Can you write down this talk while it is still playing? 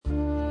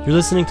You're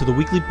listening to the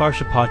weekly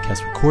Parsha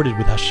podcast recorded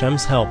with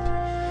Hashem's help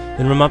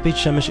in Ramat Beit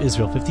Shemesh,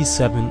 Israel,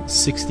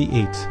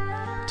 5768,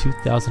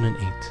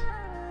 2008.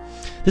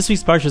 This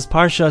week's Parsha is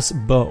Parshas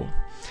Bo,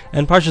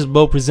 and Parshas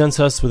Bo presents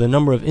us with a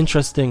number of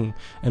interesting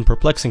and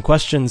perplexing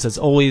questions, as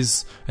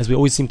we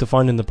always seem to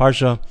find in the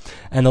Parsha.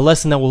 And the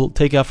lesson that we'll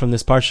take out from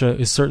this Parsha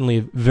is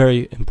certainly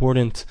very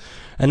important.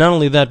 And not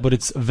only that, but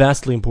it's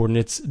vastly important.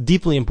 It's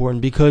deeply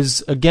important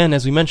because, again,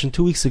 as we mentioned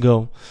 2 weeks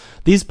ago,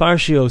 these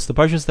Parshios, the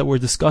Parshas that we're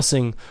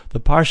discussing, the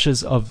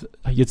Parshas of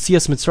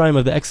Yetzias Mitzrayim,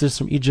 of the Exodus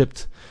from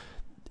Egypt,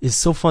 is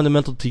so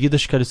fundamental to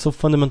Yiddishkeit, is so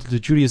fundamental to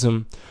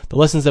Judaism. The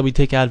lessons that we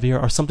take out of here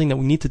are something that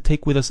we need to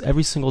take with us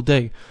every single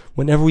day.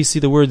 Whenever we see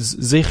the words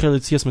Zecher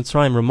Yetzias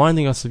Mitzrayim,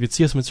 reminding us of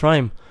Yetzias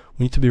Mitzrayim,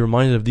 we need to be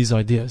reminded of these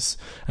ideas.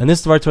 And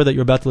this Dvar Torah that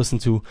you're about to listen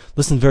to,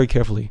 listen very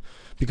carefully,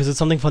 because it's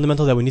something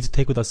fundamental that we need to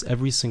take with us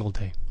every single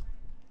day.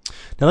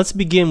 Now let's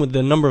begin with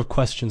a number of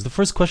questions. The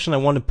first question I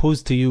want to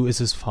pose to you is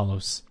as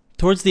follows.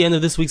 Towards the end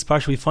of this week's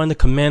Parsha, we find a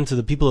command to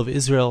the people of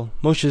Israel.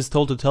 Moshe is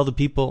told to tell the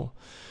people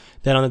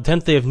that on the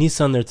 10th day of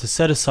Nisan they're to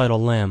set aside a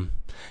lamb.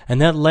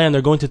 And that lamb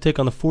they're going to take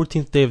on the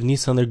 14th day of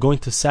Nisan, they're going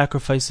to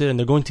sacrifice it, and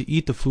they're going to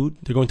eat the food,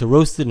 they're going to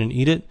roast it and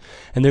eat it,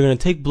 and they're going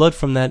to take blood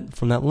from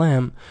that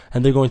lamb,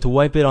 and they're going to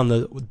wipe it on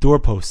the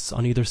doorposts,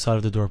 on either side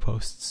of the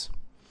doorposts.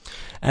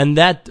 And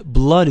that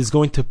blood is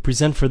going to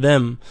present for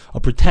them a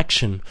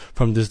protection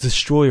from this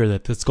destroyer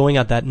that's going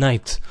out that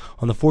night.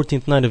 On the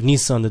 14th night of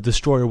Nisan, the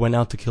destroyer went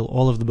out to kill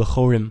all of the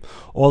Bechorim,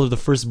 all of the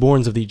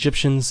firstborns of the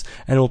Egyptians,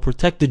 and it will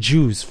protect the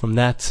Jews from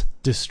that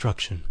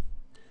destruction.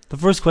 The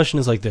first question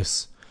is like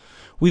this.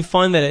 We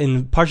find that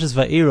in Parshas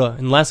Va'era,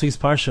 in last week's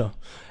Parsha,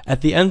 at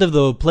the end of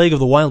the plague of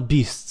the wild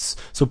beasts,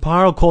 so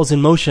Paro calls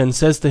in Moshe and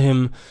says to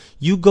him,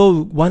 you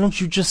go, why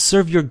don't you just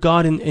serve your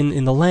God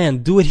in the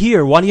land? Do it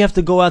here. Why do you have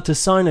to go out to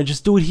Sinai?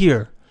 Just do it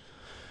here.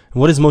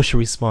 And what does Moshe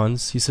respond?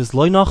 He says,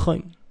 Loi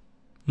nachon.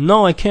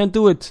 No, I can't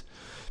do it.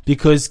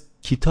 Because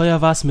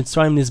Kitoyavas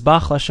Mitzrayim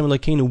Nizbach Lashem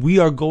Elokeinu, we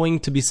are going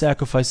to be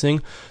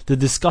sacrificing the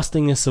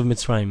disgustingness of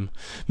Mitzrayim.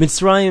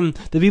 Mitzrayim,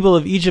 the people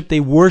of Egypt, they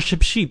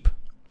worship sheep.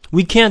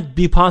 We can't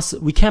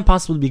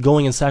possibly be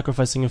going and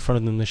sacrificing in front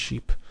of them the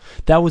sheep.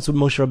 That was what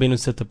Moshe Rabbeinu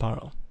said to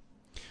Paro.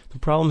 The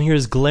problem here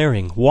is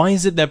glaring. Why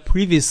is it that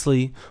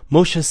previously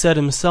Moshe said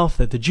himself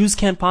that the Jews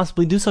can't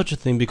possibly do such a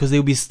thing because they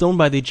would be stoned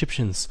by the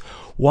Egyptians?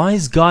 Why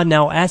is God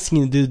now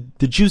asking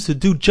the Jews to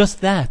do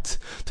just that?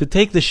 To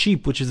take the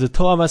sheep, which is the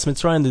To'avas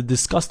Mitzrayim, the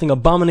disgusting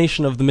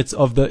abomination of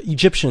the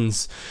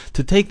Egyptians,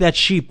 to take that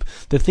sheep,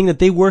 the thing that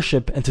they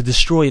worship, and to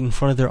destroy it in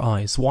front of their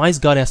eyes. Why is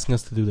God asking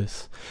us to do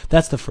this?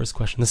 That's the first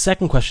question. The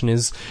second question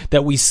is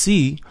that we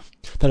see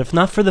that if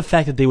not for the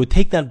fact that they would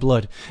take that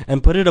blood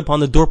and put it upon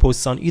the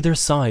doorposts on either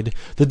side,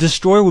 the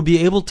destroyer would be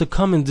able to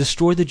come and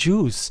destroy the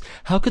Jews.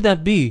 How could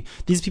that be?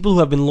 These people who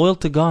have been loyal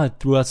to God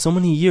throughout so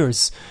many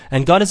years,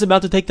 and God is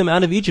about to take them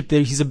out of Egypt.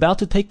 He's about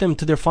to take them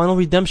to their final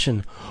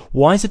redemption.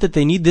 Why is it that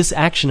they need this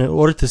action in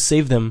order to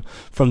save them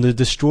from the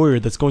destroyer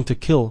that's going to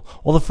kill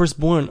all the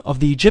firstborn of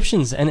the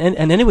Egyptians? And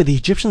anyway, the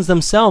Egyptians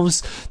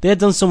themselves, they had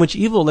done so much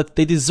evil that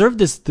they deserved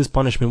this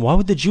punishment. Why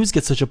would the Jews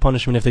get such a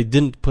punishment if they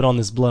didn't put on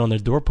this blood on their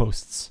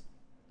doorposts?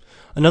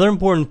 Another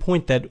important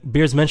point that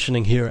bears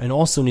mentioning here and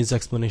also needs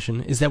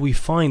explanation is that we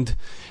find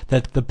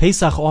that the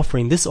Pesach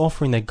offering, this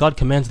offering that God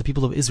commands the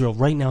people of Israel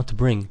right now to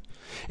bring,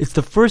 it's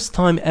the first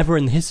time ever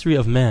in the history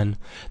of man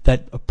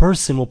that a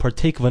person will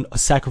partake of a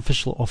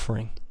sacrificial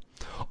offering.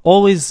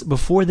 Always,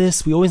 before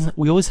this, we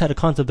always had a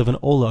concept of an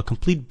olah, a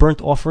complete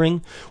burnt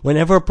offering.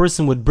 Whenever a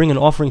person would bring an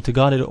offering to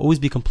God, it would always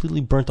be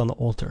completely burnt on the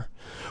altar.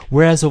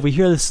 Whereas over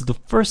here, this is the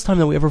first time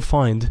that we ever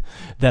find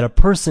that a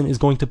person is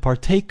going to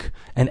partake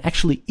and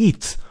actually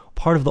eat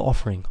part of the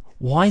offering.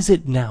 Why is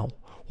it now?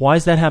 Why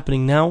is that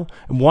happening now?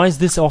 And why is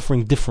this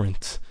offering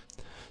different?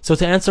 So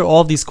to answer all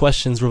of these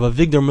questions, Rav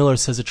Avigdor Miller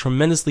says a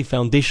tremendously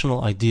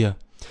foundational idea.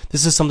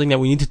 This is something that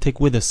we need to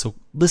take with us, so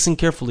listen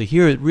carefully,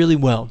 hear it really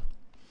well.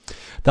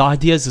 The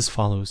idea is as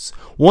follows.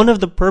 One of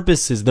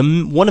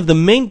the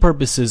main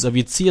purposes of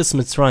Yetzias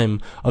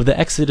Mitzrayim, of the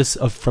Exodus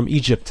from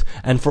Egypt,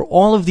 and for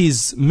all of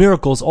these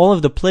miracles, all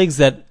of the plagues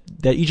that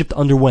Egypt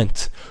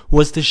underwent,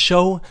 was to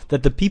show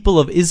that the people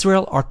of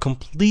Israel are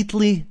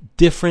completely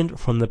different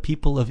from the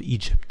people of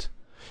Egypt.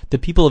 The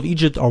people of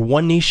Egypt are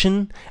one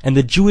nation, and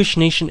the Jewish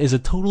nation is a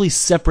totally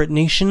separate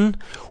nation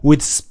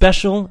with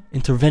special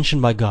intervention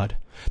by God.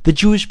 The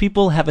Jewish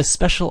people have a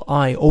special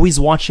eye, always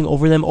watching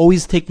over them,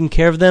 always taking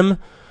care of them,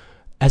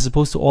 as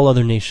opposed to all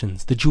other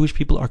nations. The Jewish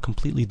people are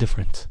completely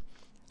different.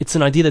 It's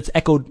an idea that's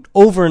echoed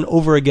over and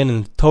over again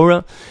in the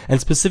Torah,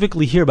 and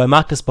specifically here by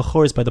Makas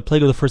Bachoris, by the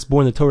plague of the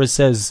firstborn. The Torah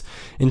says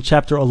in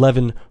chapter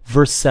 11,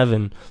 verse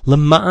 7,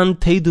 Lema'an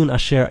teidun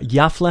asher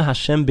yafle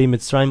Hashem be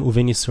Mitzrayim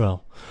uvein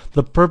Yisrael.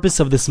 The purpose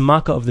of this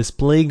makkah, of this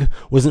plague,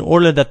 was in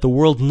order that the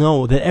world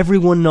know, that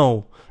everyone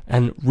know,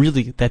 and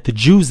really that the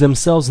Jews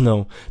themselves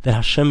know, that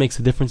Hashem makes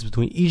a difference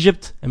between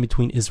Egypt and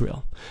between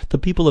Israel. The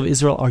people of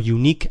Israel are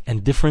unique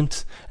and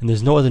different, and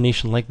there's no other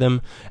nation like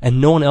them,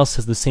 and no one else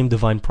has the same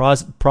divine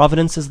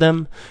providence as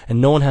them, and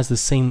no one has the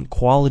same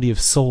quality of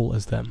soul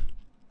as them.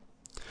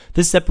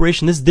 This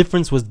separation, this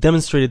difference was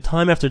demonstrated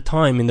time after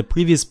time in the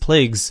previous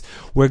plagues,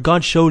 where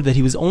God showed that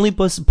He was only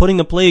putting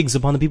the plagues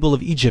upon the people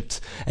of Egypt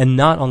and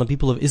not on the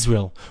people of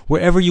Israel.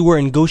 Wherever you were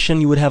in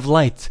Goshen, you would have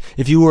light.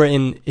 If you were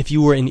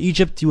in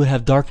Egypt, you would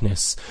have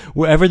darkness.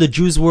 Wherever the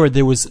Jews were,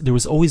 there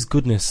was always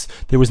goodness.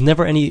 There was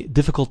never any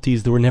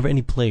difficulties. There were never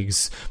any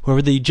plagues.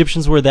 Wherever the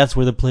Egyptians were, that's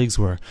where the plagues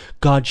were.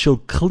 God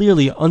showed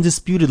clearly,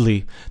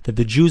 undisputedly, that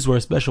the Jews were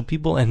a special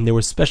people and there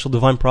was special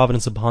divine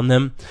providence upon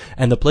them,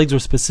 and the plagues were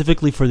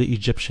specifically for the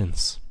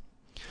Egyptians.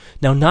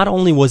 Now, not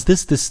only was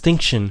this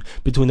distinction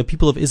between the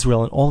people of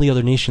Israel and all the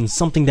other nations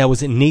something that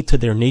was innate to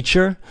their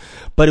nature,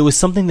 but it was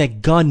something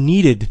that God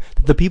needed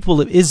that the people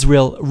of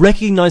Israel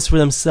recognize for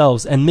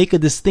themselves and make a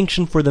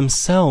distinction for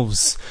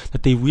themselves,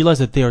 that they realize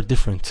that they are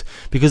different.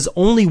 Because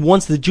only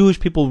once the Jewish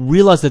people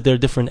realize that they're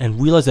different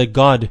and realize that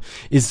God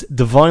is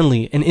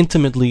divinely and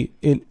intimately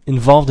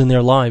involved in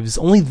their lives,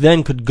 only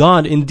then could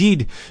God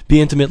indeed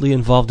be intimately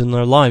involved in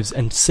their lives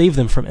and save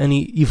them from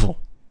any evil.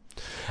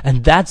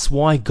 And that's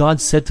why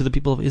God said to the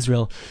people of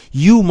Israel,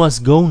 you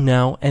must go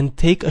now and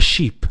take a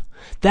sheep.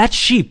 That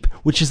sheep,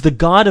 which is the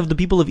God of the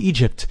people of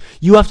Egypt,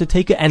 you have to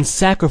take it and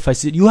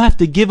sacrifice it. You have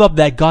to give up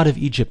that God of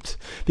Egypt.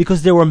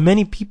 Because there were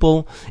many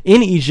people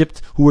in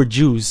Egypt who were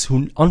Jews,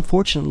 who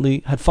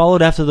unfortunately had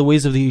followed after the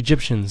ways of the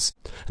Egyptians.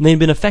 And they had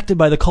been affected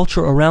by the culture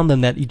around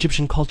them, that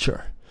Egyptian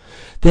culture.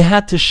 They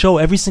had to show,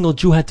 every single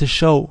Jew had to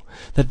show,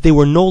 that they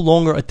were no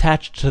longer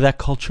attached to that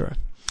culture.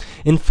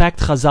 In fact,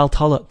 Chazal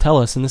tell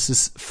us, and this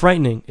is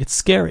frightening, it's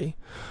scary,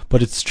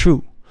 but it's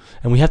true.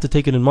 And we have to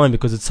take it in mind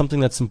because it's something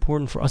that's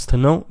important for us to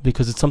know,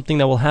 because it's something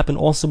that will happen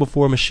also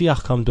before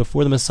Mashiach comes,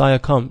 before the Messiah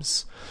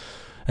comes.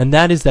 And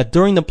that is that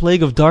during the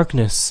plague of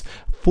darkness,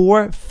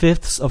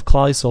 4/5 of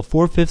Klal Yisrael,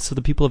 4/5 of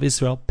the people of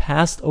Israel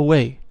passed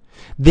away.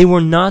 They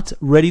were not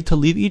ready to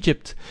leave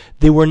Egypt.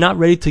 They were not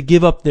ready to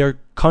give up their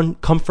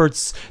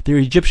comforts, their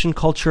Egyptian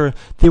culture.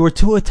 They were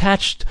too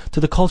attached to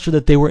the culture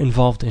that they were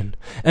involved in.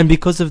 And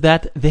because of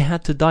that, they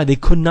had to die. They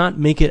could not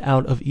make it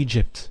out of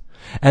Egypt.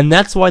 And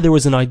that's why there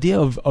was an idea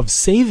of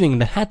saving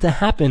that had to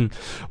happen.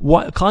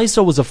 Klal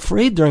Yisrael was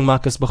afraid during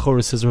Makas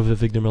Bechorah, says Rav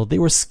Avigdor Miller. They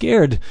were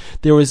scared.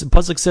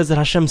 Pasuk says that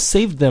Hashem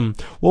saved them.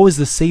 What was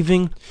the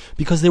saving?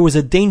 Because there was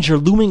a danger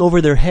looming over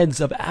their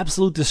heads of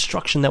absolute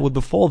destruction that would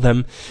befall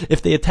them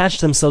if they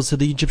attached themselves to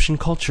the Egyptian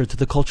culture, to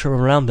the culture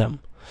around them.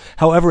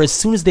 However, as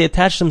soon as they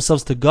attached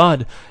themselves to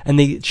God and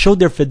they showed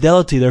their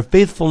fidelity, their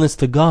faithfulness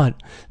to God,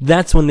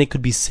 that's when they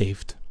could be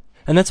saved.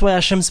 And that's why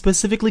Hashem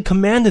specifically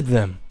commanded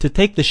them to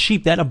take the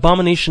sheep, that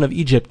abomination of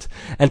Egypt,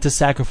 and to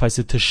sacrifice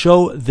it, to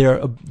show their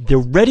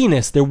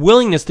readiness, their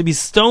willingness to be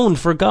stoned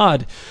for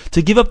God,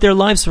 to give up their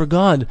lives for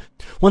God.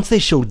 Once they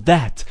showed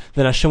that,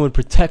 then Hashem would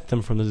protect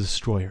them from the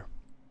destroyer.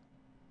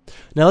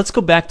 Now let's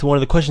go back to one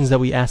of the questions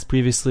that we asked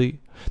previously,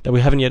 that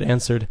we haven't yet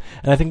answered,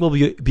 and I think we'll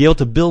be able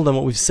to build on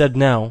what we've said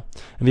now,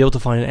 and be able to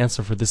find an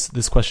answer for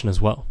this question as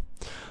well.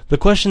 The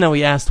question that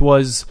we asked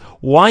was,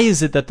 why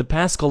is it that the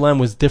Paschal Lamb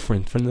was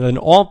different than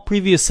all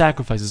previous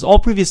sacrifices? All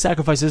previous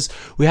sacrifices,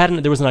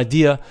 there was an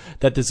idea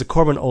that there's a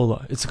Korban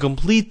Olah. It's a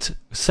complete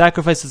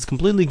sacrifice that's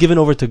completely given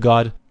over to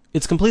God.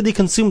 It's completely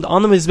consumed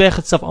on the Mizbech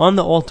itself, on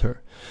the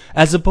altar.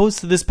 As opposed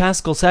to this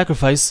Paschal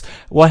sacrifice,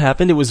 what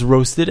happened? It was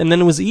roasted and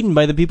then it was eaten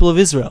by the people of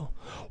Israel.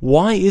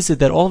 Why is it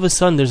that all of a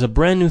sudden there's a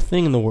brand new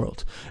thing in the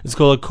world? It's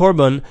called a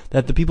Korban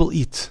that the people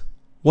eat.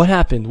 What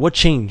happened? What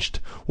changed?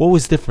 What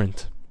was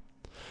different?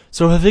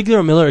 So Rav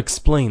Avigdor Miller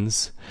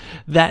explains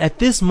that at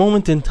this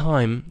moment in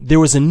time, there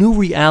was a new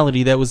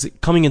reality that was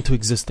coming into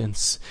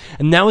existence.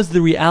 And that was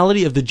the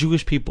reality of the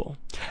Jewish people.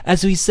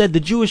 As we said, the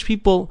Jewish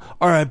people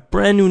are a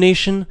brand new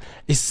nation,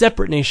 a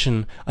separate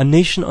nation, a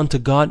nation unto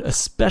God, a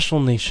special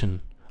nation,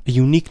 a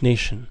unique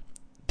nation.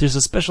 There's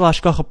a special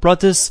Hashgacha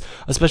Pratis,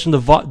 a special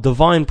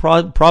divine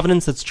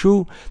providence that's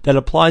true, that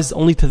applies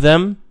only to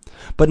them.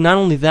 But not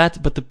only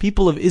that, but the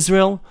people of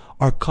Israel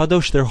are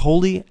kadosh, they're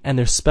holy, and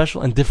they're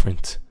special and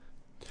different.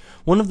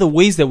 One of the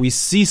ways that we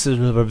see, says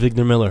Rav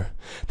Avigdor Miller,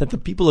 that the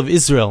people of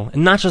Israel,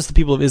 and not just the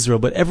people of Israel,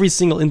 but every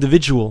single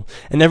individual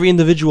and every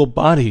individual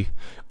body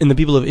in the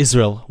people of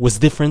Israel was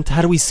different.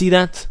 How do we see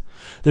that?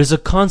 There's a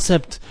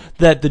concept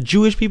that the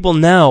Jewish people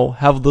now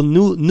have the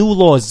new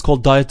laws. It's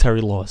called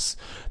dietary laws.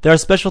 There are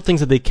special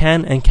things that they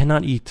can and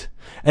cannot eat.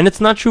 And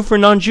it's not true for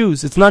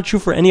non-Jews. It's not true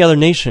for any other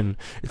nation.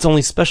 It's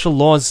only special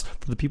laws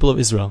for the people of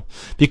Israel.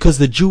 Because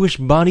the Jewish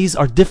bodies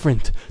are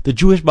different. The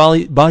Jewish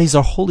bodies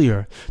are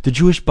holier. The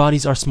Jewish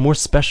bodies are more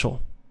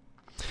special.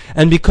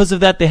 And because of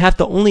that, they have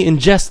to only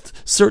ingest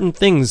certain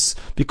things,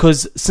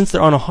 because since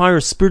they're on a higher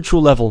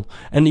spiritual level,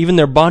 and even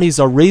their bodies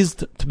are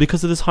raised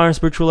because of this higher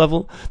spiritual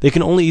level, they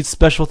can only eat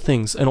special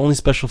things and only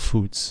special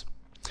foods.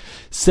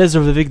 Says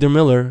Rav Avigdor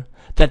Miller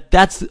that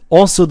that's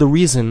also the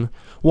reason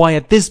why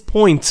at this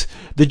point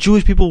the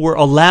Jewish people were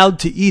allowed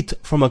to eat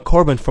from a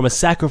korban, from a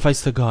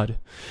sacrifice to God.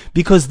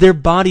 Because their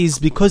bodies,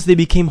 because they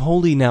became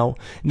holy now,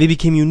 they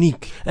became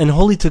unique and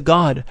holy to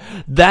God,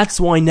 that's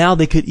why now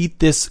they could eat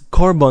this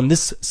korban,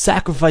 this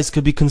sacrifice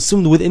could be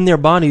consumed within their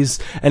bodies,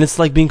 and it's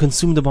like being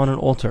consumed upon an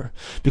altar.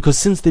 Because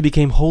since they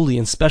became holy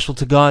and special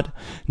to God,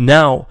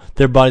 now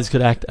their bodies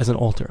could act as an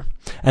altar.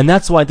 And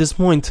that's why at this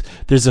point,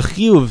 there's a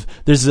chiyuv,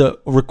 there's a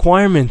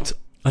requirement,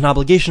 an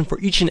obligation for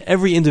each and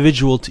every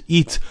individual to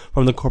eat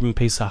from the Korban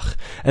Pesach.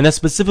 And that's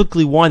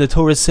specifically why the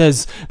Torah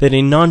says that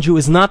a non-Jew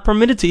is not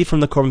permitted to eat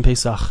from the Korban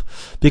Pesach.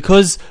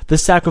 Because the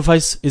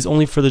sacrifice is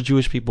only for the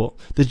Jewish people.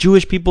 The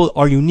Jewish people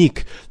are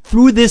unique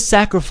through this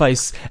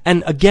sacrifice.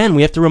 And again,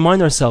 we have to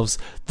remind ourselves,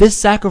 this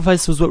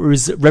sacrifice was what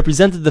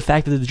represented the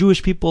fact that the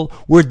Jewish people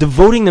were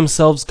devoting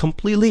themselves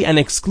completely and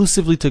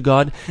exclusively to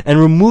God and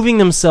removing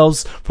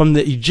themselves from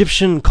the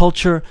Egyptian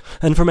culture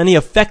and from any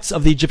effects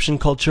of the Egyptian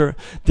culture.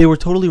 They were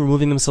totally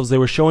removing themselves. They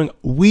were showing,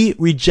 we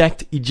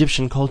reject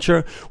Egyptian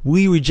culture,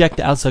 we reject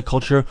the outside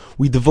culture,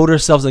 we devote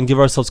ourselves and give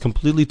ourselves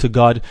completely to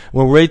God.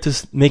 We're ready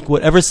to make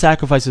whatever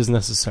sacrifice is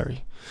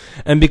necessary.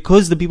 And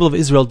because the people of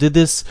Israel did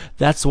this,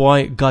 that's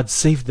why God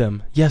saved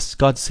them. Yes,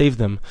 God saved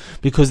them,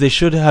 because they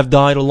should have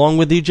died along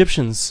with the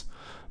Egyptians.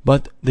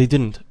 But they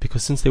didn't,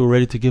 because since they were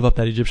ready to give up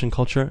that Egyptian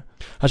culture,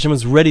 Hashem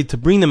was ready to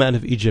bring them out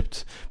of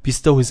Egypt,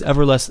 bestow His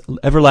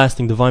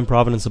everlasting divine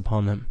providence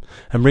upon them,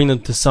 and bring them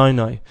to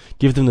Sinai,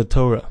 give them the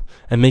Torah,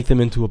 and make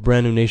them into a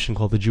brand new nation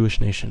called the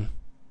Jewish nation.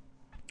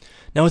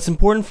 Now it's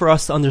important for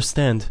us to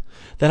understand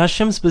that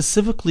Hashem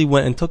specifically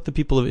went and took the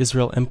people of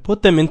Israel and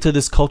put them into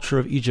this culture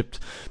of Egypt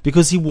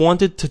because He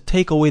wanted to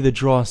take away the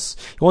dross.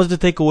 He wanted to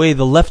take away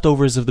the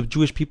leftovers of the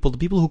Jewish people, the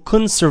people who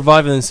couldn't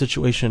survive in this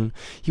situation.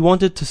 He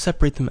wanted to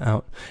separate them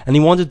out. And He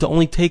wanted to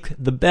only take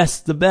the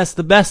best of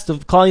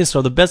Klal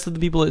Yisrael, the best of the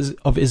people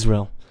of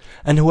Israel.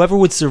 And whoever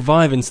would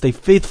survive and stay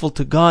faithful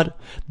to God,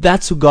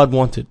 that's who God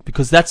wanted,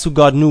 because that's who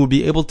God knew would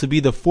be able to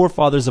be the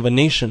forefathers of a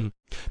nation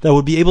that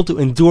would be able to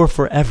endure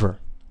forever.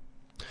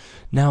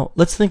 Now,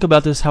 let's think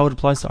about this, how it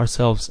applies to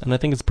ourselves, and I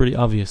think it's pretty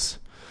obvious.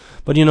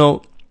 But you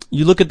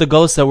look at the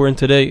gullus that we're in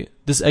today,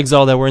 this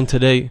exile that we're in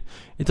today,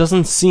 it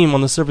doesn't seem on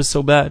the surface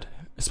so bad,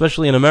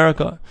 especially in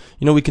America.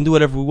 We can do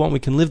whatever we want, we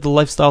can live the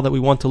lifestyle that we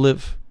want to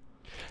live.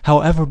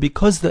 However,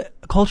 because the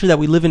culture that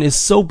we live in is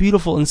so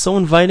beautiful and so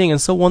inviting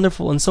and so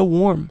wonderful and so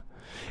warm,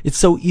 it's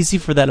so easy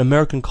for that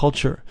American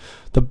culture,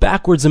 the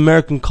backwards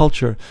American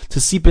culture, to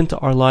seep into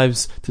our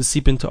lives, to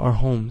seep into our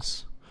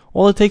homes.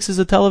 All it takes is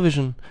a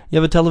television. You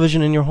have a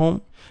television in your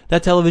home.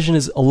 That television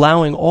is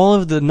allowing all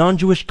of the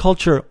non-Jewish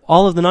culture,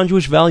 all of the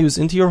non-Jewish values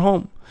into your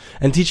home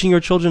and teaching your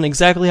children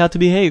exactly how to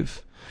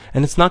behave.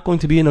 And it's not going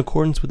to be in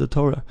accordance with the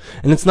Torah.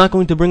 And it's not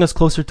going to bring us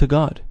closer to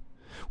God.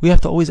 We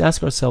have to always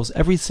ask ourselves,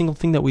 every single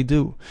thing that we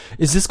do,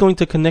 is this going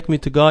to connect me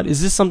to God?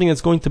 Is this something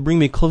that's going to bring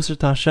me closer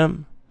to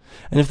Hashem?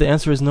 And if the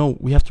answer is no,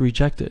 we have to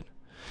reject it.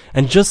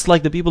 And just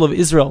like the people of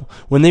Israel,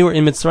 when they were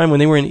in Mitzrayim, when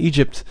they were in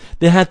Egypt,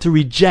 they had to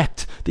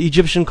reject the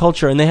Egyptian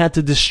culture and they had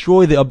to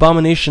destroy the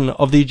abomination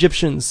of the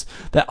Egyptians,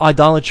 that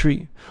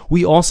idolatry.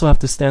 We also have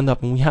to stand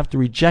up and we have to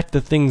reject the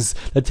things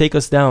that take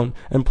us down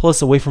and pull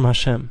us away from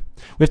Hashem.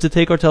 We have to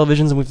take our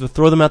televisions and we have to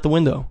throw them out the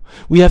window.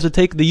 We have to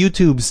take the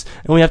YouTubes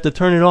and we have to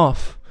turn it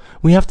off.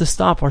 We have to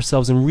stop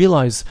ourselves and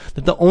realize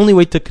that the only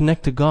way to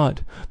connect to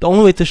God, the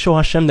only way to show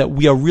Hashem that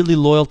we are really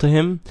loyal to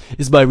Him,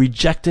 is by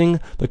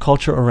rejecting the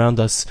culture around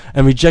us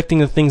and rejecting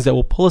the things that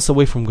will pull us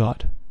away from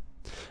God.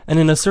 And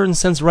in a certain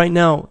sense right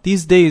now,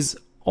 these days,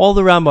 all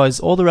the rabbis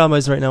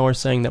right now are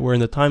saying that we're in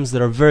the times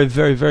that are very,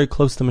 very, very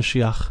close to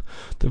Mashiach.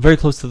 They're very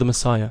close to the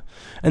Messiah.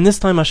 And this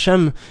time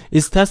Hashem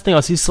is testing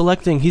us. He's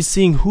selecting. He's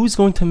seeing who's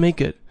going to make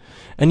it.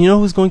 And you know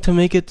who's going to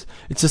make it?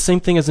 It's the same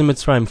thing as in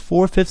Mitzrayim.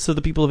 4/5 of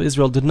the people of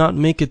Israel did not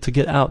make it to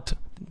get out.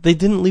 They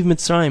didn't leave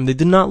Mitzrayim. They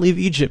did not leave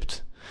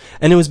Egypt.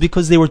 And it was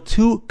because they were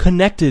too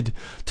connected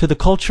to the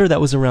culture that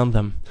was around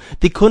them.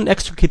 They couldn't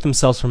extricate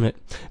themselves from it.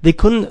 They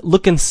couldn't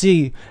look and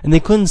see, and they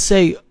couldn't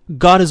say,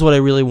 God is what I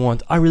really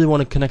want. I really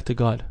want to connect to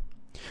God.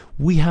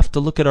 We have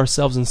to look at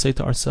ourselves and say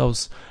to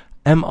ourselves,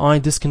 am I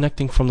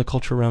disconnecting from the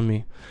culture around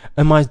me?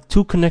 Am I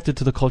too connected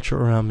to the culture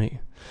around me?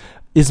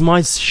 Is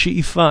my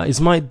she'ifa, is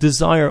my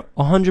desire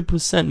 100%,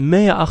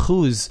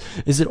 100%,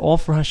 is it all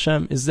for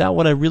Hashem? Is that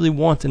what I really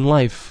want in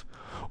life?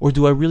 Or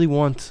do I really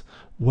want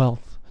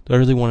wealth? Do I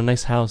really want a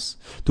nice house?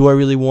 Do I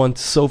really want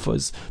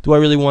sofas? Do I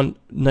really want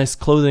nice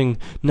clothing,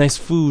 nice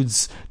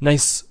foods,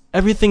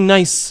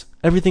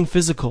 everything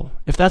physical?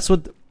 If that's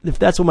what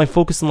my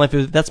focus in life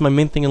is, if that's my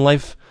main thing in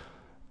life,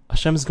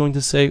 Hashem is going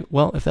to say,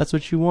 well, if that's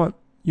what you want,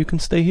 you can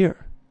stay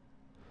here.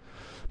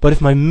 But if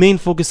my main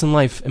focus in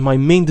life, and my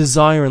main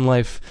desire in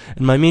life,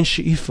 and my main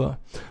she'ifa,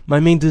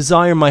 my main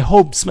desire, my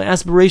hopes, my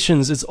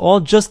aspirations, it's all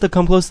just to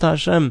come close to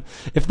Hashem.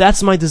 If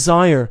that's my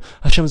desire,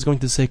 Hashem is going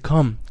to say,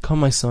 come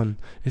my son,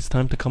 it's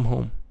time to come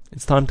home.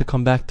 It's time to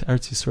come back to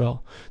Eretz Yisrael.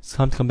 It's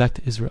time to come back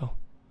to Israel.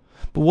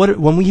 But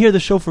when we hear the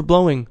shofar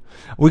blowing,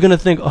 we're going to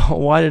think, oh,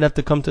 why did it have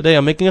to come today?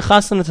 I'm making a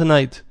chasana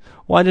tonight.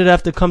 Why did it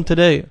have to come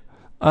today?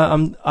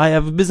 I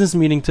have a business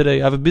meeting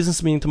today. I have a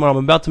business meeting tomorrow.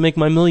 I'm about to make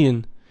my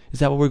million. Is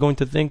that what we're going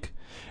to think?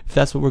 If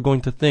that's what we're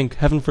going to think,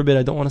 heaven forbid,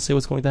 I don't want to say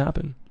what's going to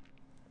happen.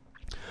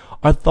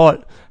 Our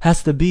thought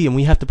has to be, and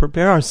we have to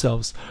prepare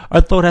ourselves,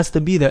 our thought has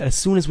to be that as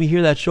soon as we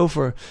hear that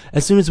shofar,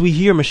 as soon as we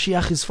hear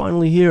Mashiach is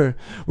finally here,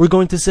 we're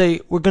going to say,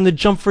 we're going to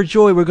jump for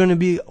joy, we're going to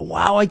be,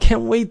 wow, I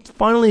can't wait,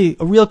 finally,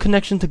 a real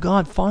connection to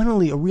God,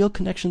 finally, a real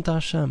connection to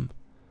Hashem.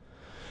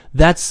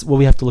 That's what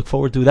we have to look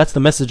forward to. That's the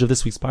message of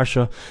this week's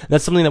Parsha.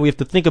 That's something that we have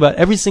to think about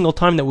every single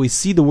time that we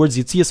see the words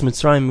Yetzias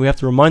Mitzrayim. We have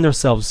to remind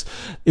ourselves,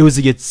 it was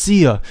a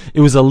Yetzia.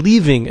 It was a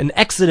leaving, an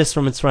exodus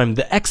from Mitzrayim.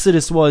 The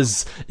exodus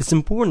was, it's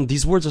important.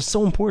 These words are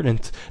so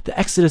important. The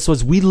exodus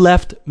was, we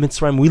left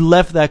Mitzrayim. We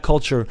left that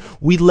culture.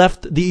 We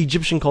left the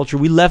Egyptian culture.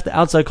 We left the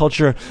outside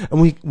culture.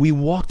 And we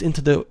walked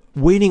into the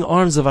waiting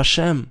arms of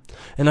Hashem.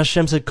 And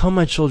Hashem said, come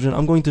my children,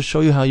 I'm going to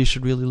show you how you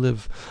should really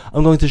live.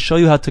 I'm going to show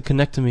you how to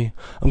connect to me.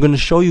 I'm going to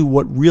show you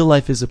what real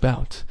life is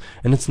about.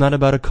 And it's not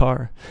about a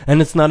car. And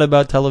it's not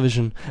about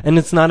television. And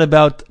it's not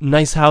about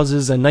nice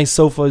houses and nice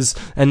sofas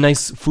and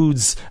nice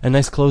foods and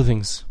nice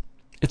clothings.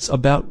 It's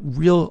about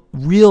real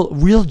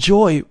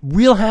joy,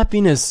 real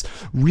happiness,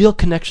 real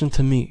connection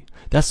to me.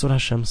 That's what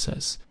Hashem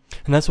says.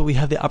 And that's what we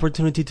have the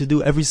opportunity to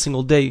do every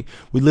single day.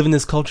 We live in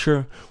this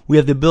culture. We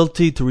have the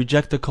ability to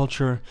reject the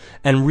culture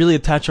and really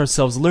attach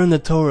ourselves, learn the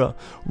Torah,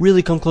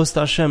 really come close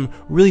to Hashem,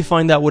 really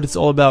find out what it's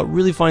all about,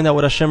 really find out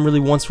what Hashem really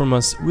wants from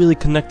us, really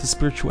connect to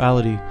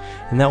spirituality.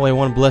 And that way I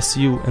want to bless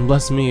you and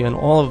bless me and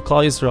all of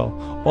Klal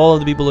Yisrael, all of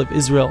the people of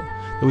Israel,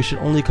 that we should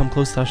only come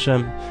close to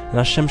Hashem. And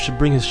Hashem should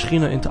bring His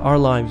Shekhinah into our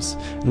lives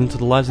and into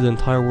the lives of the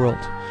entire world.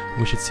 And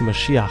we should see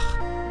Mashiach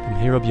from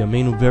Herab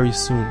Yameinu very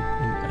soon,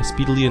 and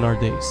speedily in our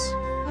days.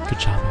 Good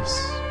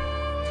Shabbos.